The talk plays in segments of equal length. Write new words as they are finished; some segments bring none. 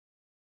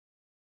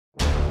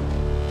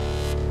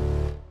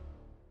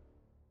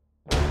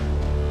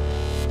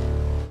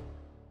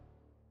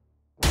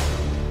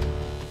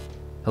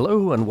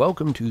Hello and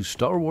welcome to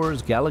Star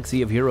Wars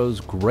Galaxy of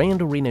Heroes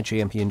Grand Arena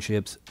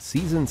Championships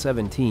Season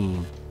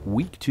 17,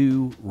 Week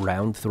 2,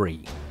 Round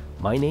 3.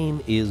 My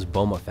name is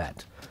Boma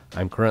Fett.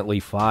 I'm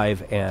currently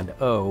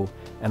 5-0,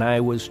 and I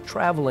was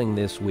traveling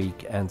this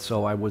week, and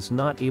so I was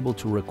not able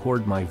to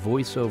record my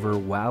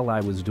voiceover while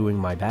I was doing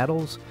my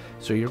battles,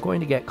 so you're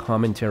going to get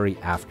commentary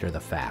after the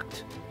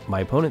fact.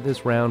 My opponent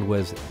this round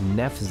was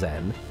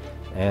Nefzen,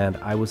 and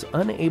I was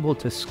unable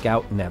to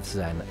scout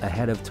Nefzen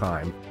ahead of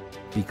time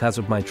because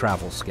of my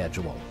travel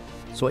schedule.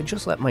 So I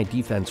just let my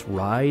defense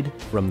ride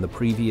from the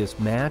previous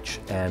match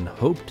and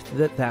hoped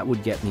that that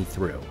would get me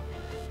through.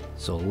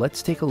 So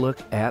let's take a look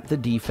at the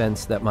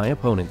defense that my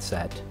opponent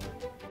set.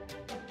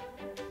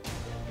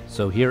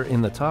 So here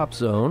in the top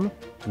zone,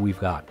 we've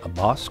got a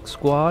Bosk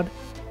squad,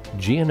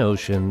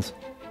 Geonosians,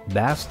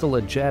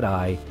 Bastila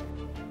Jedi,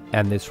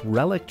 and this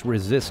Relict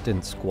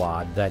Resistance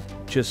squad that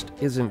just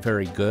isn't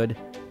very good.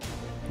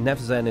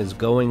 Nefzen is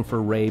going for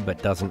Rey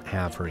but doesn't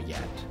have her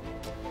yet.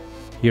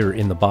 Here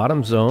in the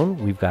bottom zone,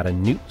 we've got a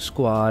Newt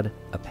squad,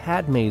 a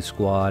Padme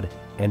squad,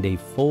 and a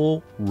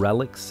full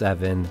Relic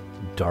 7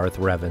 Darth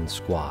Revan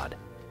squad.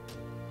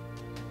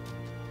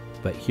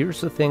 But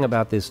here's the thing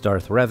about this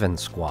Darth Revan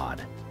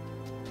squad.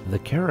 The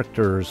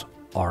characters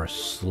are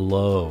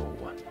slow.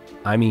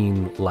 I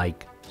mean,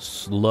 like,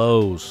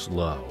 slow.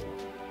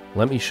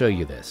 Let me show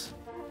you this.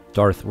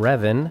 Darth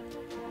Revan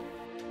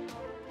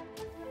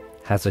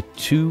has a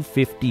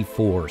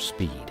 254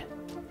 speed.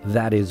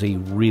 That is a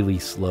really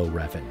slow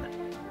Revan.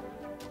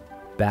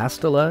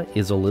 Bastila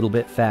is a little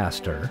bit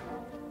faster.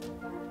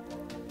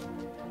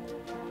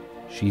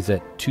 She's at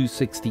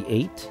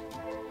 268.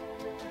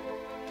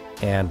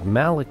 And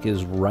Malik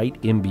is right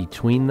in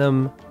between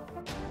them.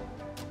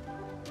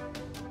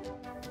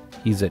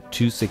 He's at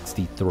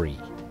 263.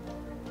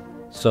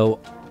 So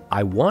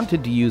I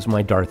wanted to use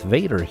my Darth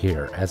Vader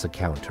here as a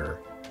counter,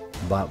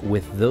 but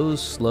with those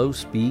slow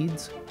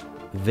speeds,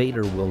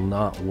 Vader will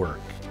not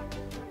work.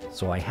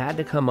 So I had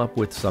to come up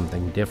with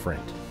something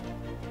different.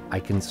 I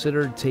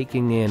considered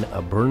taking in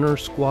a burner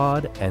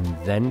squad and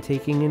then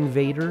taking in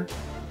Vader.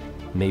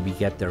 Maybe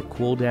get their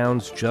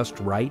cooldowns just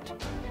right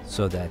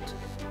so that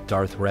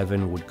Darth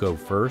Revan would go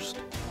first,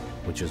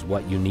 which is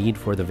what you need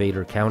for the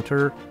Vader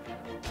counter.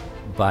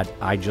 But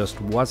I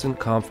just wasn't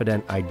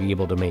confident I'd be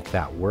able to make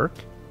that work.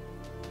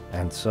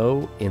 And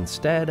so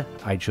instead,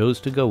 I chose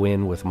to go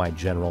in with my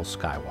General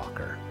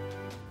Skywalker.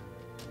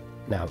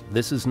 Now,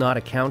 this is not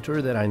a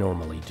counter that I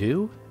normally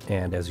do.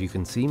 And as you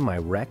can see, my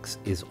Rex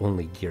is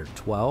only gear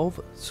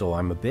 12, so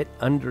I'm a bit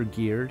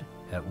under-geared,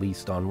 at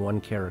least on one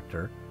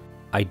character.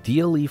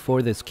 Ideally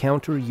for this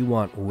counter, you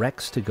want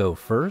Rex to go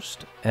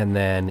first, and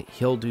then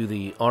he'll do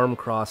the arm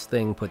cross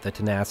thing, put the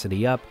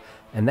tenacity up,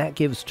 and that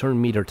gives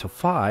turn meter to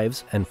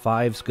 5s, and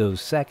 5s goes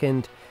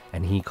second,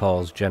 and he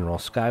calls General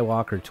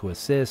Skywalker to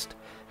assist,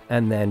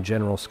 and then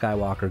General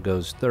Skywalker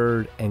goes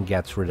third and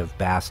gets rid of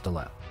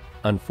Bastila.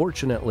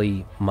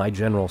 Unfortunately, my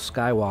General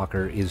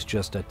Skywalker is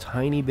just a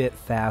tiny bit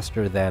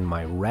faster than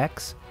my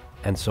Rex,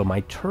 and so my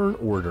turn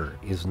order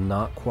is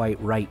not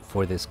quite right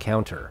for this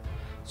counter.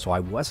 So I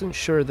wasn't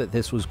sure that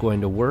this was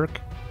going to work,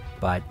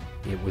 but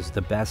it was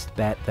the best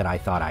bet that I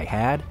thought I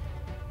had,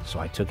 so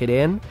I took it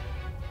in.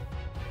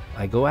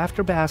 I go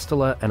after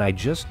Bastila, and I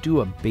just do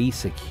a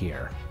basic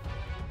here.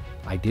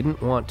 I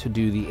didn't want to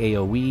do the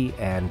AoE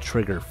and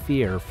trigger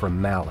fear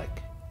from Malik.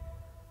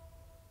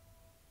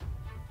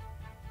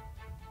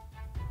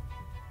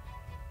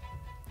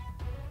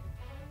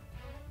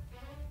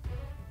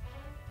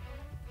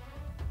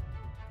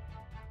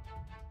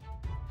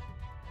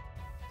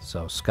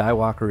 So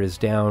Skywalker is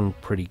down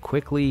pretty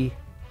quickly.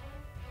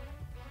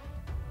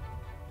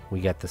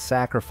 We get the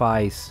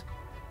sacrifice,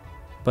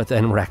 but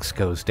then Rex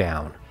goes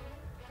down.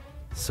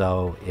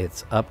 So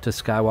it's up to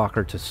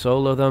Skywalker to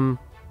solo them.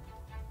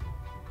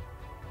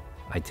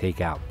 I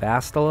take out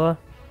Bastila.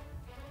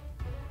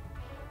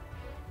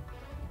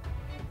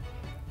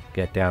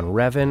 Get down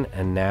Revan,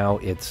 and now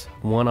it's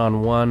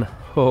one-on-one.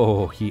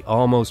 Oh, he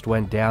almost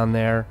went down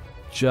there.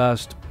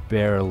 Just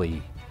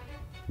barely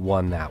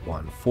won that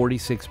one.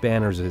 46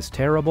 banners is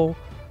terrible,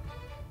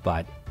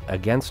 but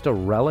against a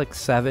Relic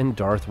 7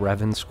 Darth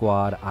Revan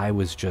squad, I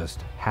was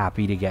just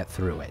happy to get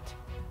through it.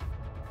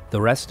 The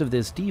rest of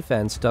this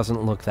defense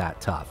doesn't look that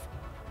tough.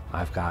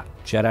 I've got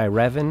Jedi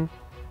Revan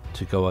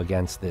to go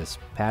against this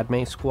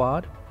Padme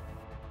squad,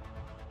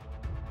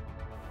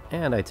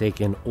 and I take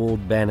in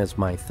Old Ben as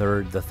my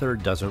third. The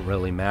third doesn't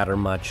really matter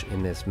much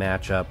in this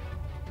matchup.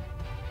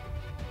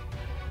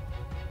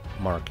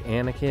 Mark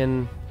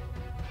Anakin.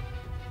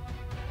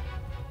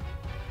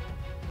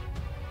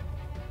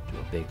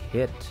 Big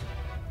hit.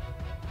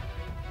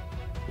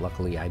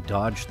 Luckily, I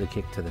dodged the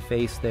kick to the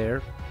face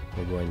there.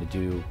 We're going to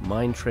do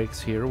mind tricks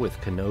here with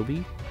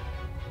Kenobi.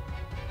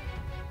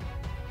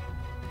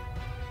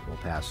 We'll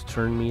pass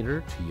turn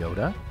meter to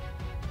Yoda.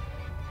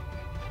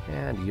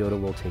 And Yoda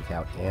will take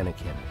out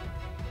Anakin.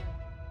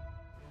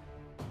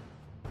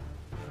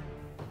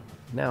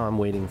 Now I'm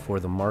waiting for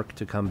the mark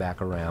to come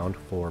back around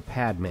for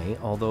Padme,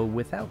 although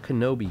without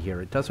Kenobi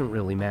here, it doesn't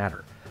really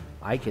matter.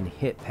 I can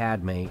hit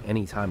Padme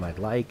anytime I'd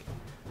like,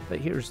 but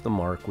here's the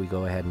mark. We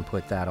go ahead and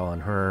put that on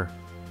her.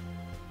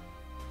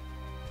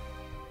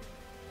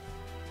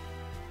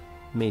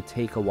 May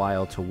take a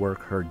while to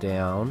work her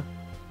down.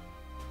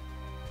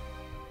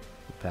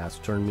 Pass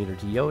turn meter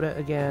to Yoda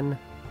again.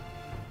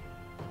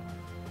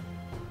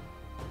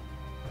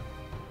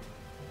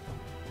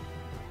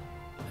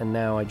 And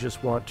now I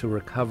just want to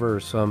recover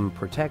some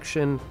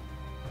protection.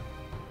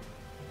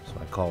 So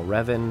I call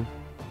Revan.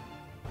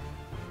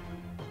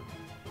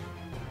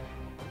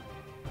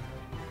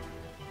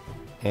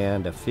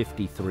 And a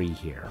 53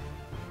 here.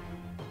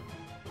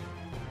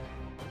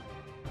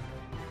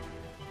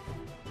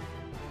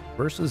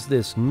 Versus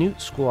this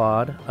Newt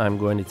squad, I'm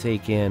going to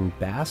take in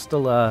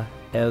Bastila,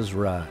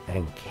 Ezra,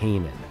 and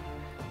Kanan.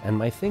 And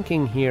my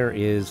thinking here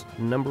is,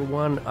 number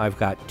one, I've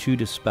got 2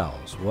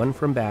 dispels, one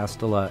from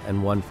Bastila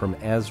and one from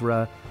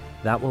Ezra.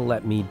 That will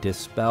let me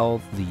dispel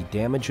the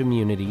damage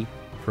immunity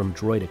from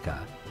Droideka,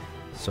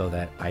 so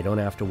that I don't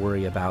have to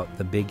worry about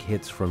the big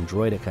hits from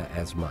Droideka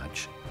as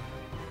much.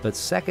 But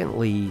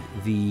secondly,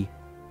 the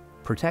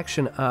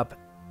protection up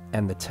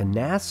and the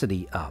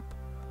tenacity up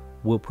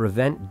will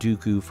prevent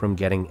Dooku from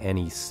getting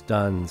any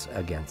stuns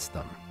against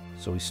them.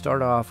 So we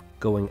start off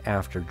going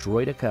after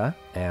Droideka,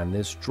 and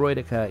this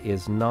Droideka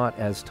is not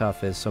as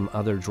tough as some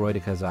other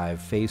Droidekas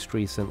I've faced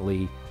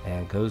recently,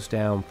 and goes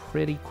down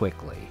pretty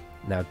quickly.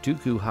 Now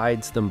Dooku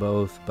hides them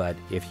both, but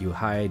if you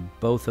hide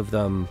both of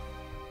them,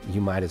 you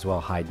might as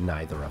well hide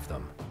neither of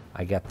them.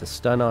 I get the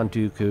stun on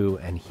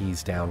Dooku, and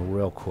he's down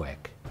real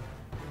quick.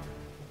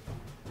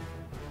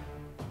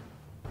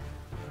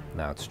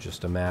 Now it's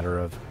just a matter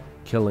of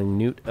killing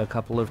Newt a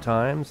couple of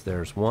times.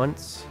 There's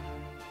once.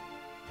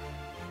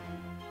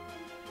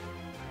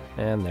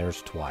 And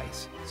there's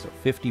twice. So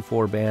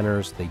 54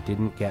 banners. They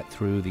didn't get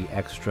through the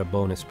extra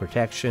bonus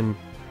protection.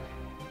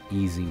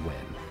 Easy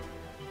win.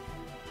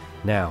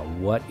 Now,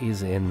 what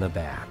is in the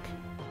back?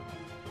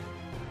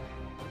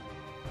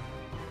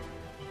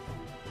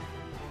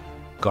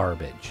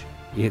 Garbage.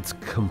 It's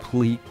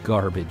complete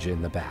garbage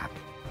in the back.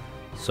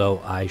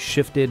 So I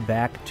shifted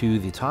back to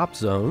the top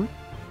zone,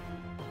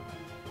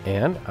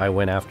 and I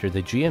went after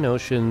the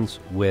Geonosians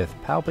with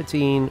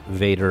Palpatine,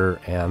 Vader,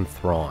 and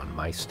Thrawn.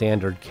 My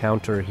standard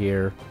counter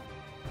here.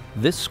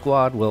 This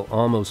squad will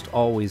almost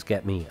always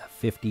get me a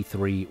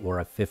 53 or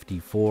a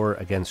 54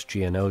 against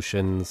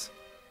Geonosians.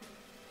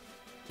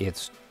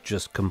 It's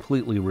just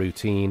completely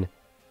routine.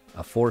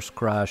 A Force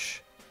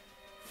Crush,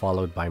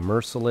 followed by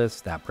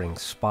Merciless. That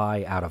brings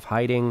Spy out of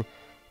hiding.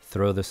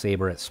 Throw the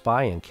saber at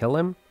Spy and kill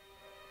him.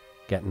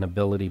 Get an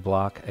ability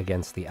block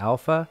against the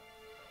Alpha.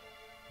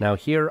 Now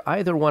here,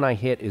 either one I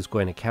hit is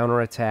going to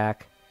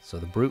counterattack, so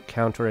the Brute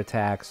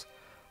counterattacks.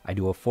 I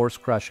do a Force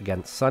Crush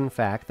against Sun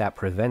Fac, that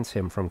prevents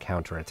him from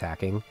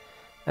counterattacking,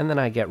 and then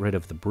I get rid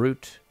of the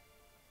Brute.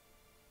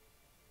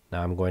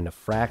 Now I'm going to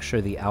Fracture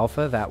the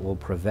Alpha, that will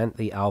prevent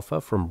the Alpha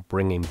from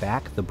bringing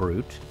back the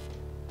Brute.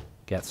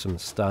 Get some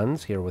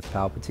stuns here with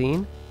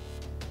Palpatine.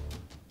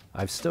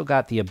 I've still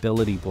got the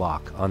ability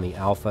block on the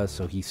Alpha,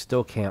 so he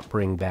still can't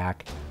bring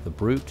back the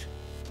Brute.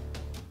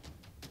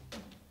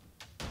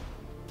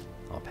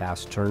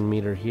 Pass turn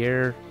meter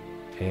here,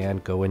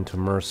 and go into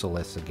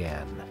Merciless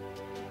again.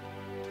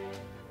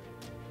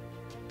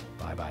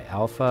 Bye-bye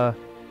Alpha.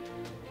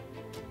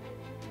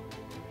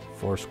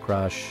 Force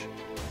Crush.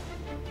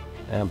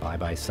 And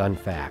bye-bye Sun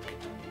Fac.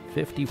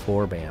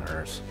 54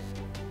 banners.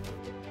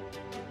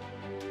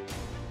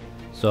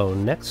 So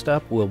next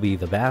up will be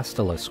the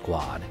Bastila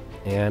squad,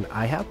 and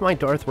I have my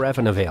Darth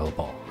Revan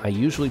available. I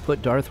usually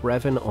put Darth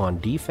Revan on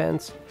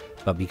defense,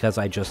 but because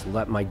I just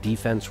let my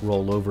defense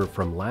roll over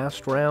from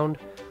last round,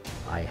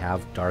 I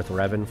have Darth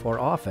Revan for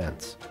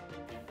offense.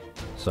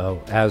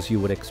 So, as you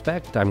would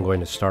expect, I'm going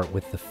to start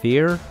with the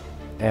Fear,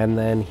 and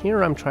then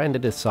here I'm trying to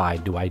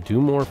decide, do I do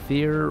more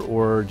Fear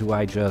or do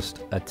I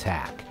just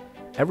attack?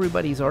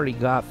 Everybody's already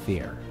got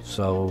Fear,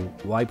 so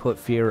why put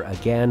Fear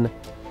again?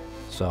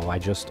 So I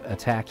just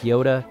attack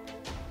Yoda.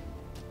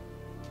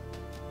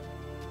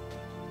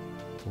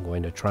 I'm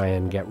going to try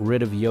and get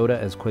rid of Yoda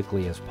as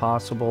quickly as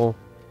possible.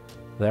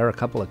 There are a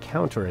couple of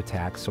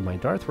counterattacks, so my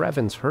Darth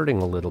Revan's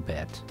hurting a little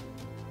bit.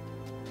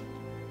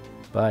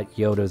 But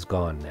Yoda's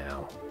gone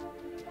now.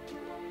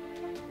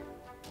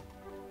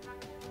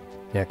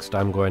 Next,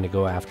 I'm going to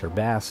go after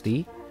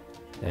Basti,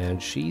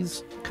 and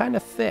she's kind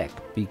of thick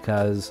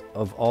because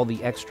of all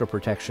the extra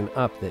protection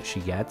up that she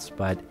gets,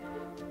 but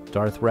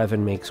Darth Revan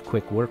makes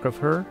quick work of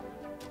her.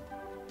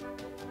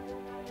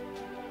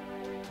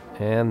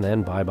 And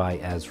then bye-bye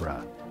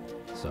Ezra.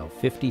 So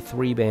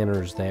 53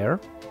 banners there.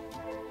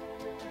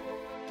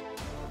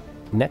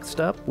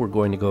 Next up, we're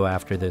going to go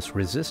after this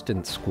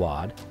Resistance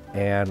squad,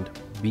 and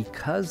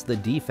because the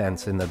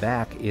defense in the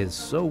back is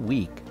so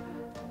weak,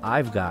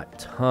 I've got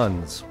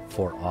tons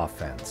for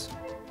offense.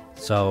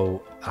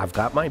 So I've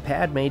got my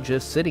Padme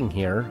just sitting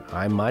here.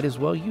 I might as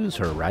well use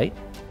her, right?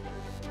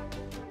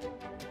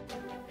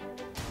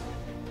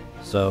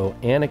 So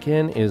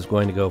Anakin is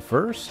going to go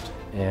first,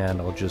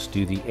 and I'll just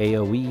do the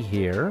AoE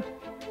here.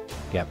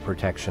 Get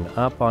protection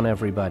up on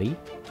everybody.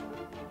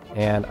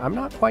 And I'm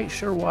not quite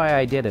sure why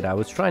I did it. I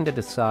was trying to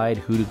decide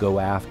who to go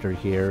after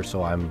here,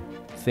 so I'm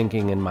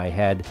thinking in my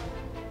head,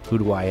 who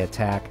do I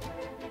attack?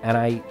 And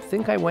I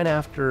think I went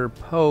after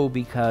Poe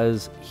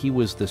because he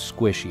was the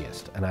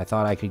squishiest, and I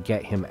thought I could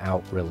get him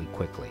out really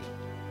quickly.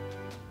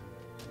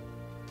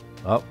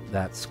 Oh,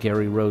 that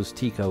scary Rose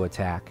Tico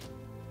attack.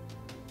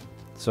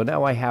 So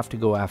now I have to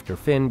go after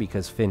Finn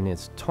because Finn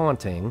is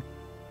taunting.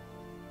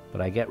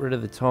 But I get rid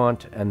of the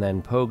taunt, and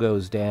then Poe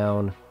goes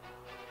down.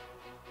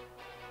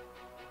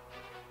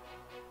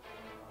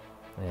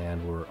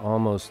 And we're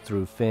almost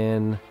through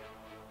Finn.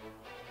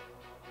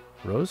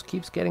 Rose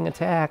keeps getting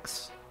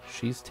attacks.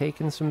 She's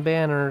taking some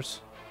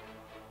banners.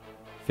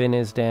 Finn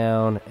is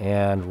down,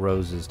 and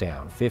Rose is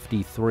down.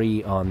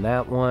 53 on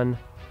that one.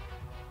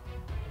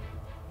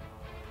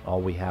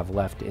 All we have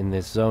left in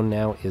this zone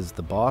now is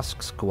the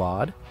Bosk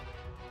squad.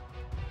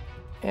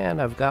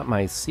 And I've got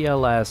my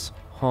CLS,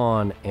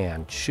 Han,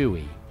 and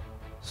Chewie.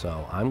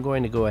 So I'm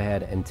going to go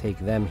ahead and take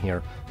them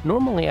here.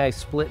 Normally I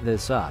split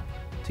this up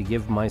to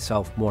give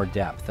myself more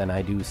depth, and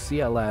I do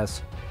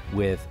CLS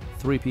with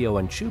 3PO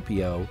and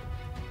Chewpio,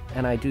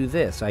 and I do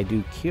this. I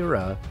do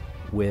Kira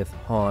with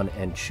Han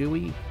and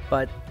Chewie,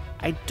 but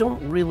I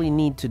don't really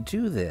need to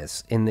do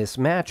this in this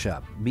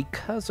matchup.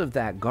 Because of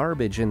that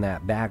garbage in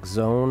that back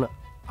zone,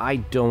 I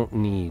don't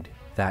need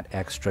that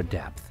extra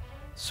depth.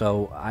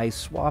 So I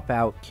swap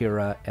out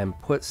Kira and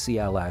put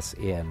CLS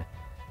in,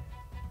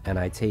 and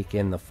I take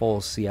in the full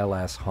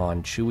CLS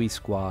Han Chewie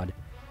squad.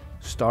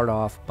 Start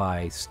off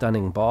by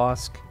stunning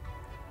Bosk,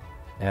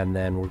 and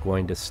then we're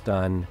going to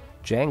stun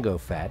Jango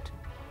Fett,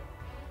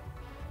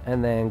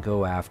 and then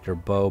go after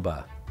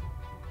Boba.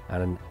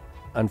 And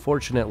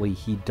unfortunately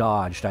he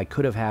dodged. I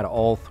could have had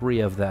all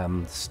three of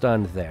them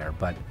stunned there,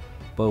 but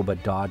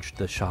Boba dodged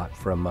the shot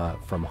from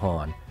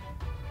Han.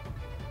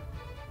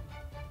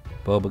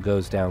 Boba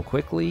goes down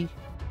quickly.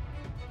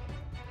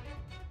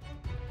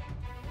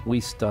 We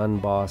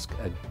stun Bosk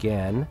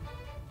again.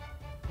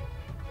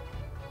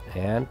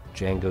 And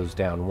Jango's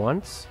down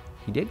once.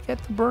 He did get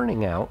the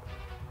burning out,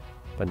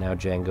 but now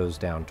Jango's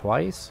down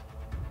twice.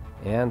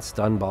 And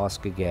stun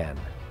Bosk again.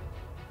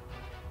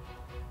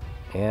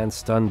 And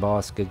stun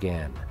Bosk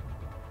again.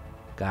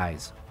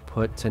 Guys,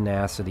 put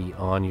tenacity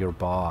on your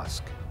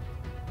Bosk.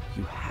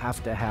 You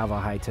have to have a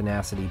high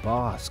tenacity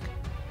Bosk.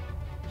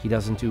 He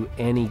doesn't do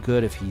any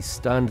good if he's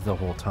stunned the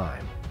whole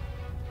time.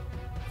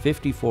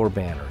 54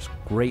 banners.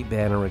 Great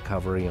banner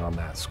recovery on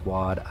that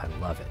squad. I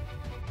love it.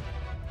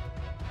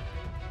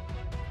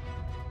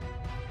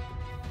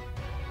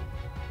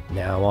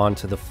 Now on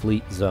to the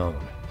fleet zone.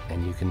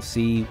 And you can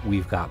see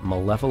we've got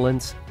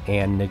Malevolence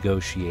and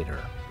Negotiator.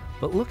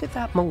 But look at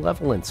that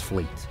Malevolence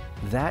fleet.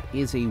 That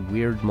is a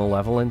weird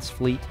Malevolence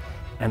fleet,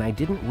 and I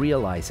didn't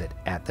realize it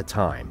at the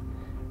time.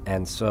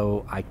 And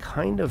so I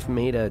kind of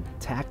made a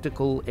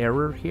tactical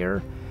error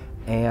here,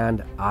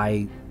 and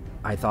I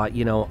thought,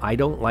 you know, I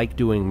don't like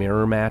doing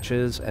mirror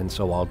matches, and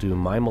so I'll do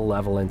my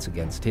Malevolence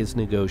against his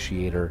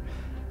Negotiator,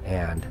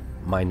 and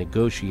my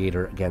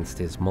Negotiator against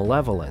his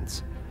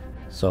Malevolence.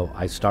 So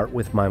I start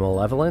with my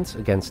Malevolence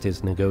against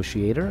his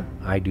Negotiator.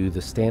 I do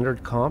the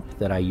standard comp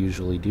that I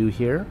usually do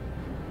here,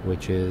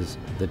 which is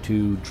the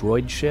 2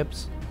 droid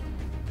ships,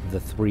 the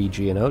 3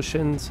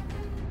 Geonosians,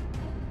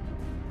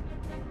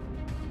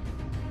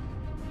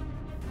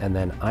 and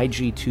then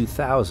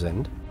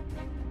IG-2000,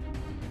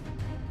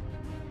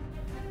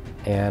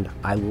 and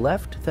I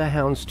left the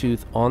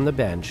Houndstooth on the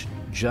bench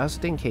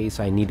just in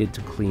case I needed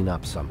to clean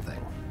up something.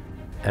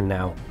 And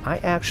now, I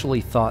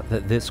actually thought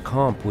that this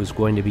comp was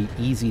going to be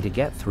easy to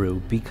get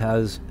through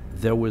because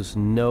there was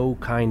no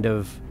kind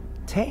of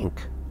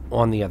tank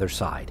on the other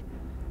side.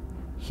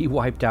 He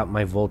wiped out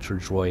my Vulture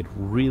droid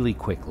really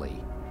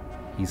quickly.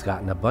 He's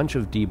gotten a bunch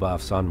of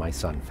debuffs on my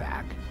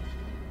Sunfac.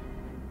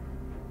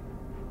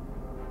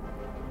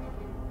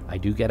 I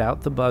do get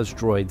out the Buzz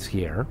droids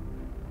here,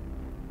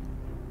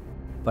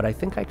 but I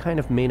think I kind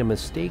of made a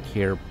mistake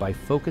here by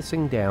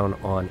focusing down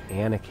on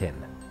Anakin.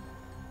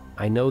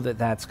 I know that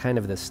that's kind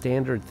of the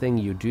standard thing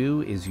you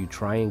do, is you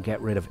try and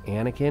get rid of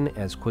Anakin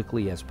as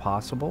quickly as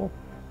possible,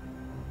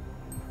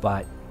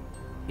 but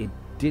it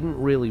didn't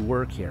really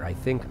work here. I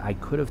think I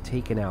could have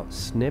taken out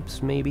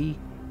Snips maybe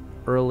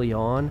early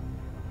on,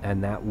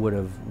 and that would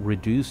have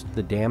reduced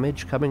the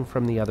damage coming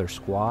from the other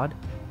squad.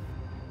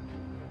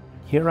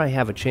 Here I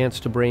have a chance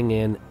to bring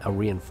in a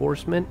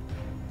reinforcement,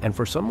 and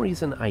for some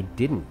reason I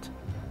didn't.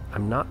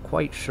 I'm not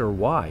quite sure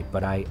why,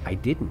 but I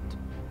didn't.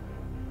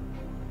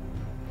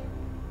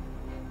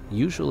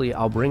 Usually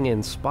I'll bring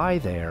in Spy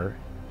there,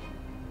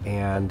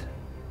 and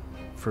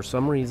for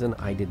some reason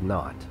I did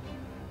not.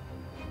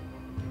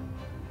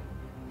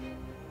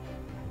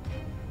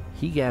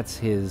 He gets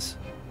his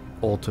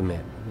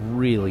ultimate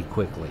really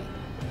quickly,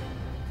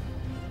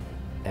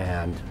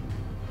 and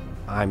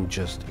I'm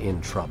just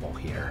in trouble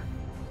here.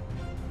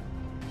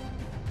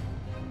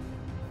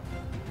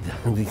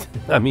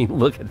 I mean,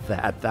 look at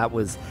that. That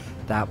was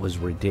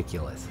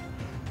ridiculous.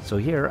 So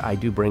here I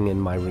do bring in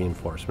my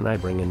reinforcement. I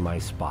bring in my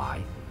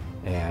Spy.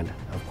 And,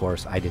 of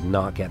course, I did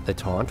not get the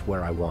taunt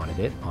where I wanted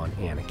it on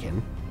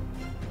Anakin.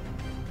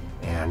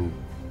 And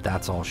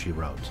that's all she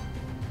wrote.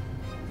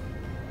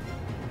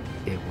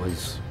 It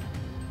was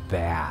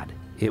bad.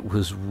 It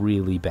was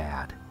really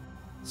bad.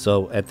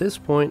 So at this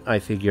point, I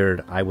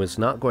figured I was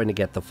not going to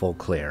get the full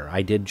clear.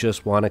 I did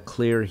just want to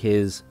clear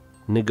his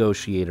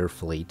negotiator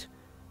fleet.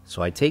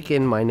 So I take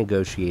in my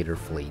negotiator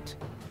fleet.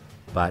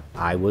 But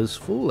I was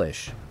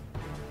foolish.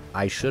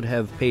 I should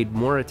have paid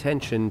more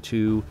attention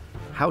to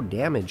how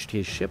damaged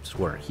his ships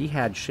were. He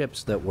had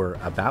ships that were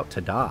about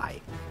to die.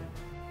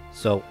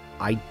 So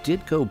I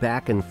did go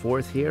back and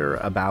forth here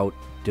about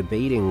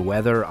debating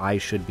whether I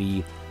should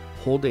be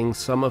holding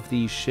some of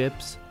these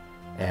ships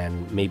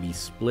and maybe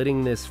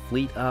splitting this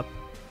fleet up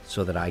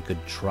so that I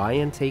could try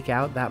and take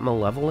out that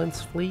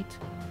Malevolence fleet.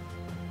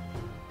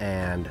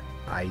 And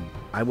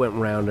I went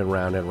round and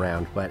round and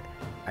round, but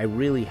I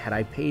really, had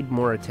I paid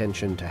more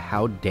attention to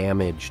how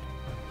damaged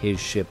his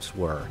ships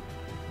were,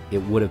 it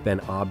would have been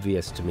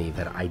obvious to me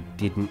that I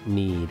didn't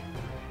need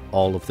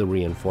all of the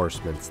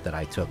reinforcements that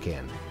I took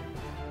in.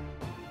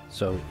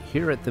 So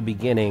here at the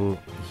beginning,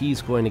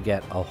 he's going to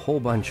get a whole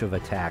bunch of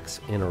attacks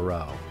in a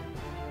row.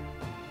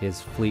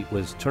 His fleet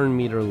was turn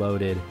meter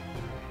loaded,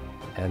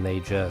 and they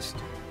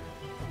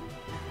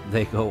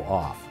go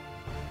off.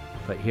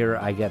 But here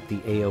I get the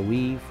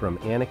AoE from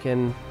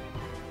Anakin.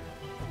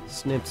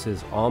 Snips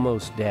is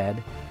almost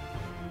dead.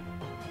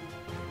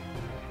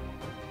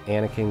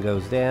 Anakin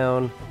goes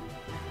down,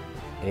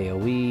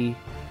 AoE,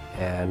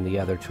 and the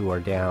other two are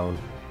down.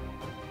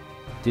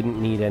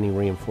 Didn't need any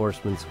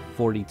reinforcements.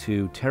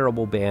 42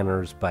 terrible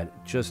banners,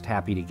 but just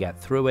happy to get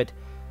through it.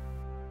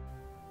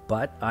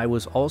 But I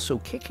was also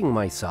kicking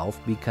myself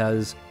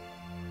because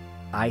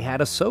I had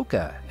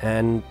Ahsoka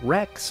and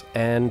Rex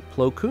and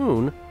Plo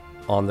Koon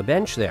on the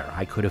bench there.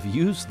 I could have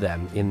used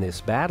them in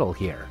this battle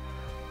here.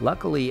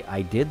 Luckily,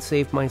 I did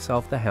save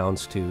myself the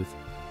Houndstooth.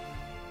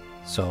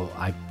 So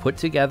I put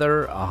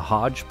together a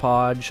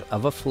hodgepodge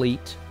of a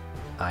fleet.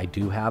 I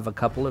do have a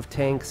couple of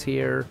tanks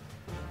here.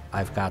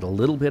 I've got a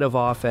little bit of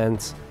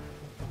offense.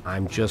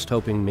 I'm just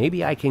hoping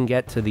maybe I can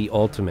get to the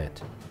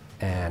ultimate,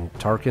 and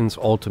Tarkin's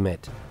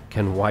ultimate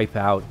can wipe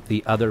out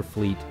the other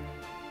fleet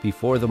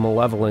before the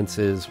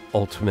Malevolence's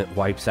ultimate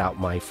wipes out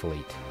my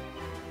fleet.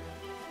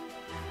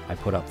 I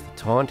put up the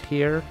taunt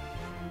here.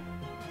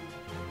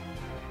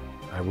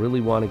 I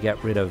really want to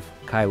get rid of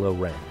Kylo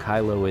Ren.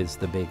 Kylo is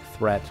the big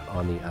threat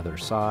on the other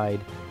side,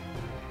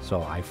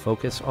 so I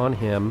focus on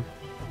him.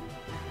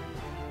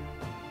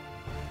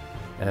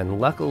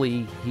 And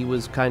luckily, he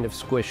was kind of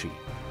squishy.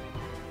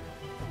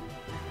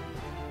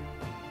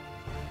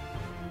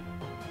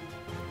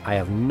 I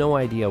have no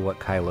idea what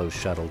Kylo's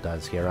shuttle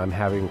does here. I'm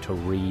having to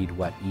read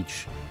what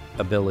each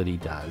ability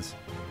does,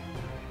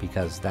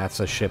 because that's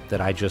a ship that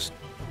I just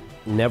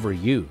never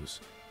use.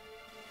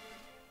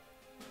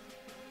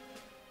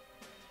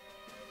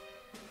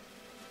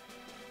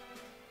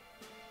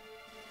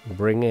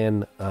 Bring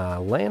in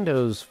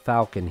Lando's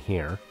Falcon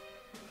here.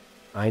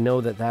 I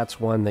know that that's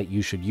one that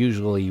you should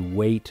usually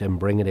wait and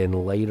bring it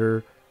in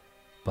later,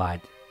 but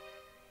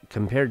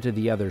compared to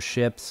the other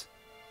ships,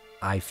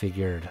 I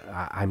figured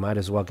I might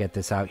as well get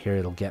this out here.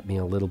 It'll get me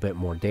a little bit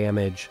more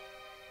damage.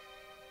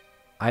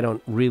 I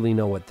don't really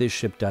know what this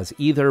ship does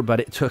either,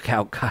 but it took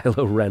out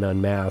Kylo Ren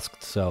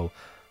unmasked, so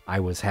I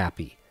was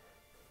happy.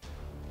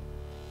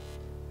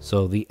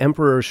 So the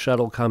Emperor's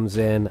shuttle comes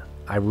in.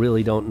 I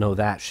really don't know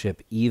that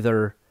ship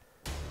either.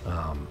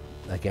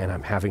 Again,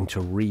 I'm having to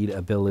read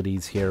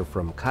abilities here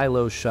from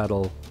Kylo's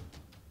shuttle.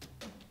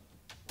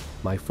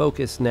 My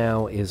focus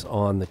now is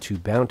on the two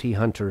bounty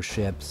hunter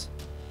ships.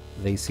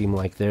 They seem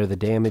like they're the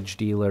damage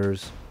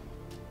dealers.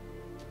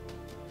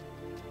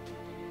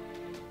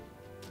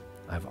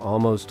 I've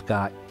almost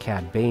got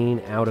Cad Bane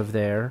out of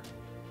there.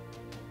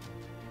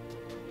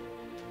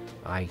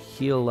 I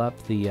heal up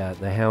the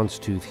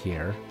Houndstooth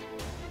here.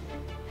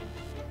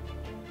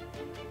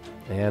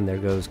 And there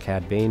goes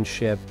Cad Bane's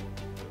ship.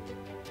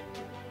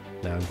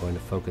 Now I'm going to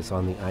focus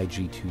on the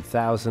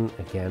IG-2000,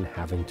 again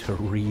having to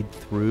read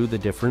through the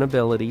different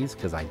abilities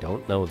because I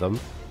don't know them.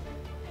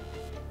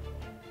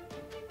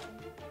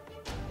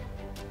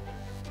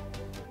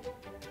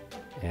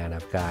 And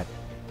I've got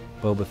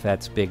Boba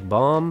Fett's big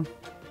bomb.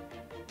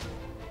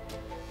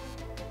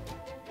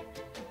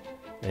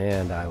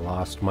 And I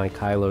lost my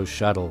Kylo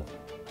shuttle.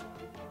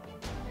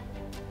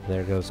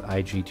 There goes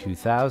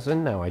IG-2000.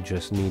 Now I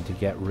just need to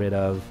get rid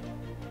of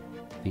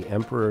the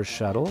Emperor's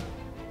shuttle.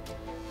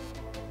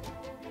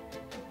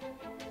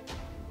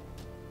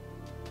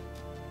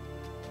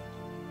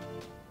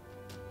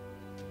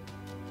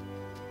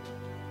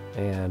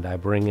 And I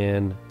bring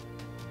in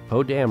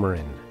Poe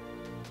Dameron,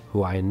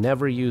 who I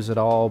never use at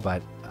all,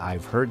 but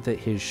I've heard that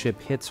his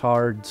ship hits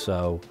hard,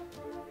 so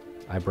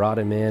I brought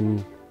him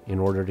in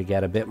order to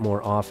get a bit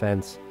more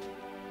offense.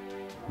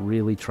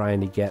 Really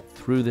trying to get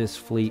through this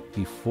fleet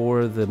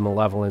before the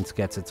Malevolence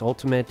gets its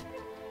ultimate.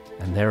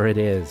 And there it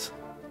is.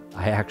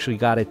 I actually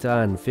got it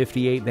done.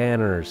 58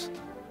 banners.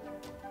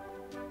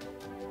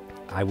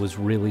 I was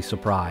really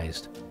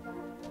surprised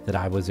that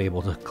I was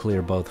able to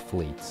clear both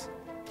fleets.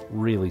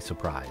 Really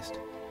surprised.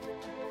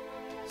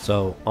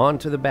 So on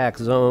to the back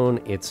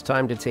zone, it's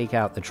time to take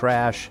out the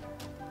trash.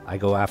 I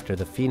go after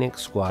the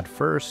Phoenix squad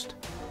first.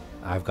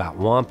 I've got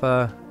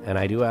Wampa, and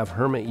I do have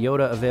Hermit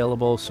Yoda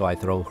available, so I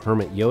throw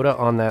Hermit Yoda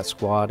on that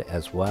squad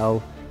as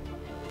well.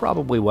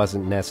 Probably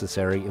wasn't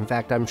necessary. In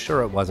fact, I'm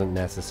sure it wasn't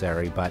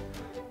necessary, but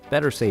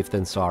better safe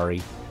than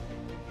sorry.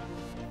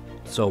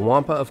 So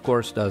Wampa, of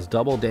course, does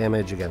double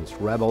damage against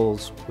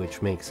Rebels,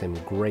 which makes him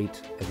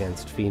great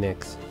against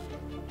Phoenix.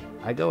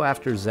 I go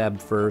after Zeb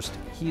first.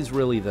 He's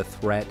really the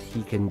threat.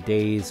 He can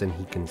daze and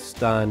he can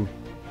stun.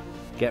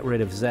 Get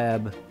rid of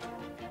Zeb.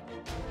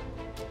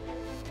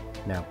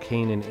 Now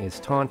Kanan is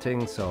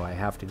taunting, so I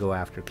have to go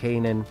after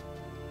Kanan.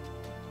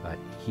 But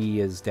he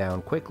is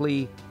down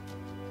quickly.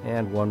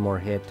 And one more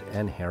hit,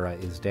 and Hera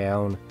is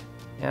down.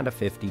 And a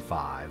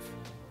 55.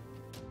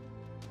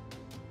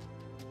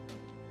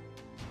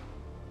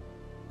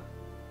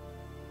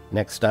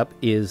 Next up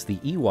is the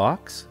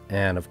Ewoks,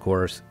 and of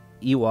course,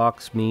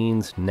 Ewoks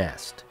means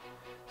nest.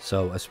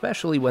 So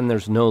especially when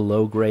there's no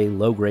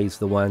Logray's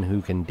the one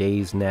who can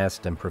daze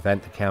nest and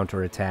prevent the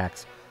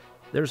counterattacks.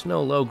 There's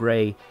no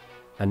Logray,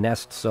 a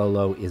nest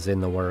solo is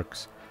in the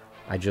works.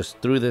 I just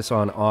threw this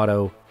on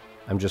auto.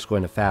 I'm just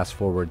going to fast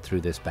forward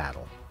through this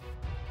battle.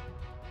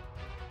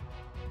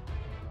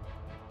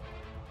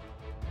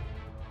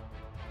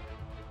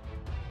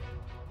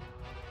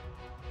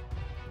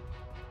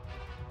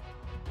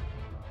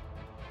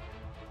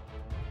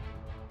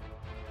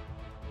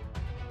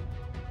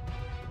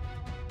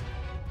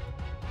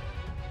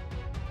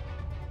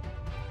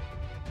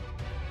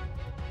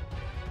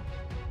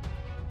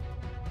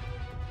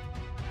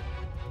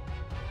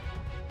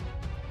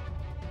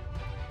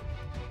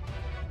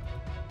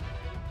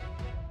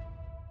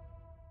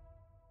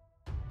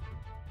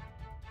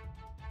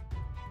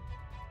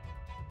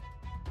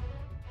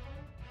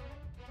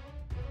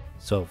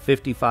 So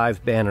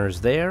 55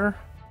 banners there.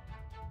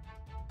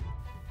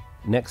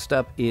 Next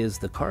up is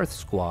the Karth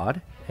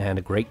squad, and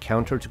a great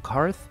counter to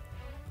Karth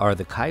are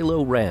the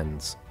Kylo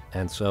Rens.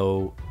 And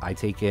so I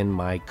take in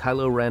my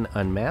Kylo Ren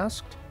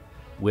Unmasked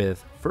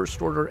with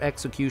First Order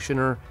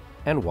Executioner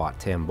and Wat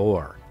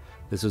Tambor.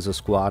 This is a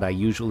squad I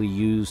usually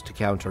use to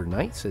counter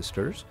Night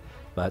Sisters,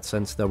 but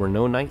since there were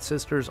no Night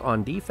Sisters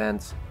on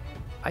defense,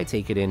 I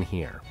take it in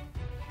here.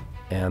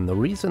 And the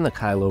reason the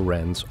Kylo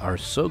Rens are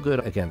so good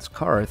against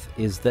Karth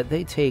is that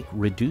they take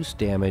reduced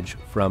damage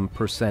from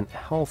percent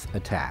health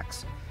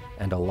attacks.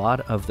 And a lot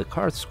of the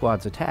Karth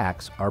squad's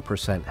attacks are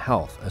percent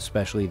health,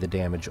 especially the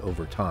damage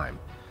over time.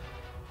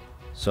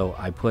 So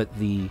I put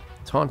the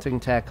taunting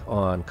tech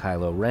on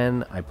Kylo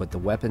Ren, I put the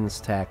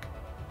weapons tech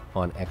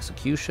on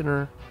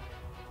Executioner.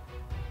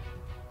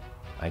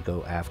 I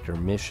go after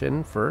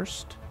Mission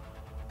first.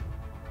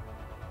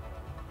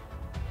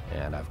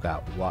 And I've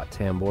got Wat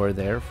Tambor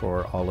there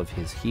for all of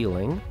his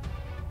healing.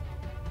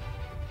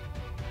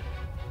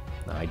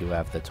 I do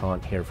have the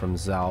taunt here from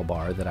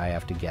Zalbar that I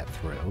have to get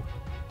through.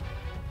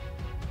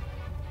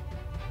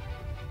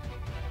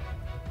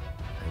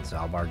 And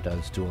Zalbar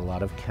does do a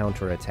lot of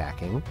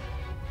counter-attacking.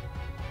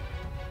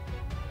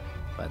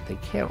 But they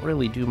can't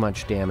really do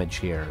much damage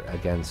here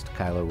against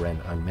Kylo Ren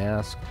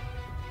Unmasked.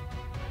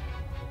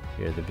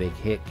 Here the big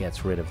hit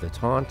gets rid of the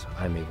taunt.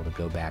 I'm able to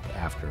go back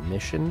after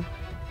Mission.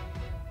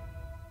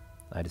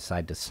 I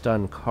decide to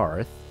stun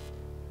Karth.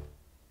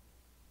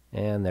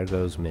 And there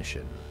goes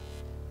Mission.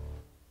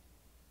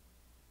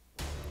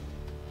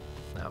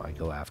 Now I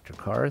go after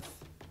Karth.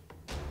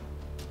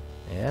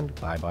 And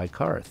bye-bye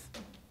Karth.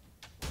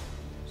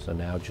 So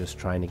now just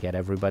trying to get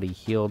everybody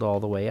healed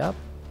all the way up.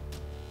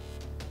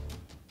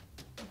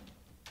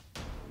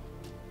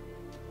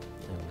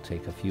 It'll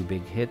take a few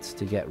big hits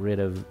to get rid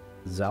of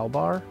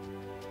Zalbar.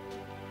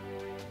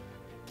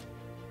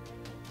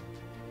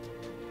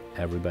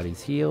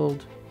 Everybody's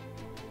healed.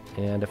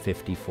 And a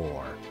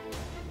 54.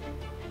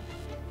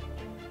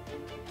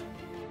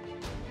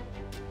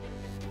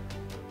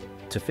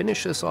 To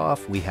finish this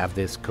off, we have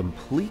this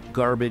complete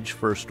garbage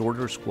First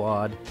Order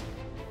squad.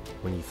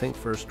 When you think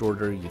First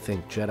Order, you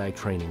think Jedi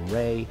training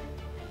Rey.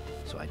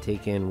 So I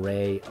take in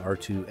Rey,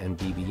 R2, and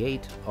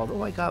BB-8,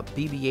 although I got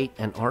BB-8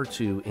 and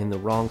R2 in the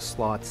wrong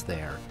slots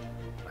there.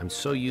 I'm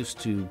so used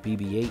to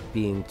BB-8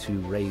 being to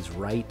Rey's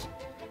right,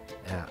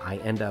 I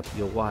end up,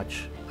 you'll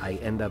watch, I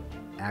end up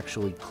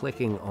actually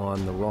clicking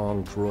on the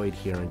wrong droid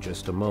here in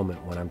just a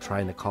moment when I'm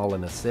trying to call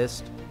an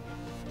assist.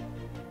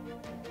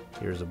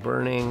 Here's a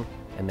burning,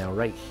 and now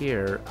right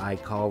here I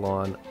call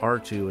on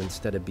R2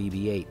 instead of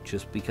BB-8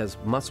 just because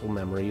muscle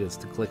memory is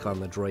to click on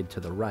the droid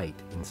to the right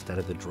instead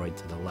of the droid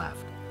to the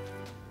left.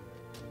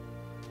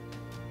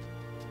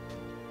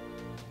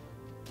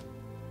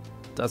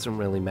 Doesn't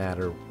really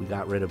matter, we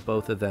got rid of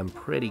both of them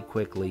pretty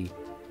quickly,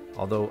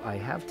 although I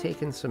have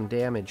taken some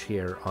damage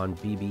here on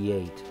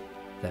BB-8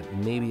 that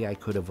maybe I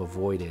could have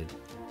avoided.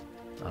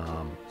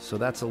 So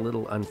that's a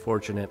little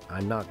unfortunate.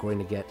 I'm not going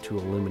to get to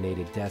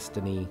Illuminated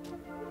Destiny.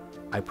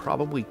 I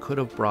probably could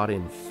have brought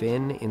in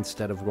Finn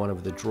instead of one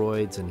of the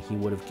droids and he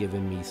would have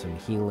given me some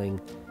healing.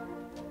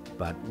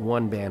 But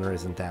one banner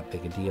isn't that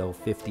big a deal.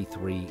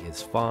 53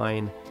 is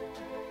fine.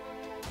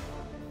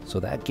 So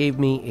that gave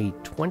me a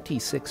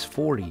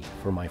 2640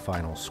 for my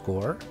final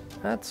score.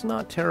 That's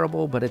not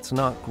terrible, but it's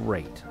not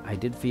great. I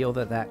did feel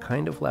that that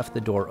kind of left the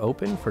door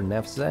open for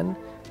Nefzen.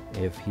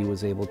 If he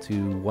was able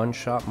to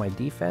one-shot my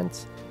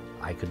defense,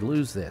 I could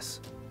lose this.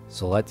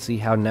 So let's see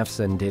how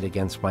Nefzen did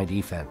against my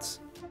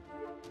defense.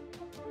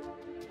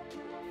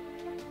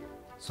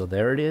 So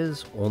there it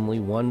is, only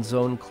one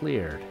zone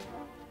cleared.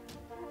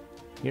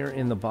 Here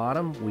in the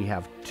bottom, we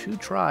have 2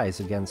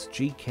 tries against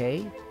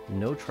GK,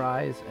 no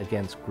tries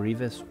against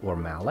Grievous or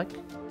Malik.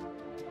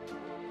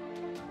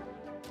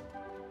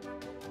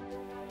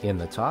 In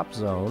the top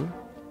zone,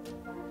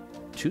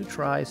 2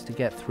 tries to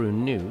get through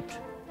Newt,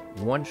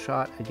 1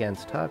 shot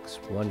against Hux,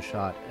 1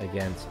 shot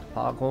against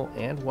Poggle,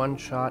 and 1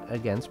 shot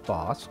against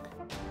Bosk.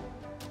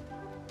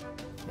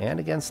 And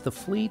against the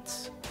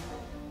Fleets,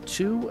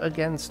 2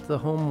 against the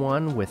home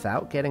one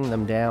without getting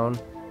them down,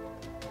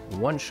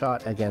 1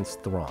 shot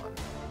against Thrawn.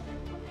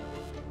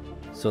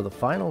 So the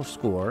final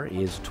score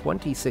is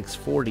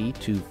 2640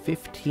 to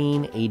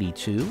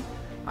 1582.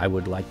 I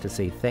would like to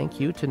say thank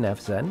you to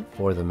Nefzen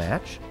for the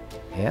match,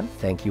 and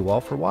thank you all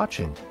for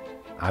watching.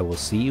 I will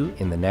see you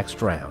in the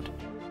next round.